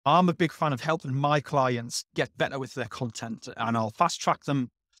I'm a big fan of helping my clients get better with their content, and I'll fast track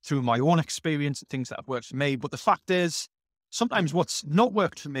them through my own experience and things that have worked for me. But the fact is, sometimes what's not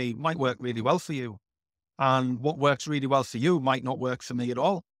worked for me might work really well for you. And what works really well for you might not work for me at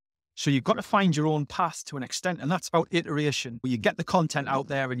all. So you've got to find your own path to an extent. And that's about iteration, where you get the content out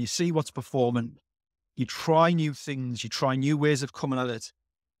there and you see what's performing. You try new things, you try new ways of coming at it.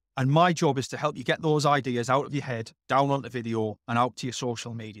 And my job is to help you get those ideas out of your head, down onto video and out to your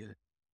social media.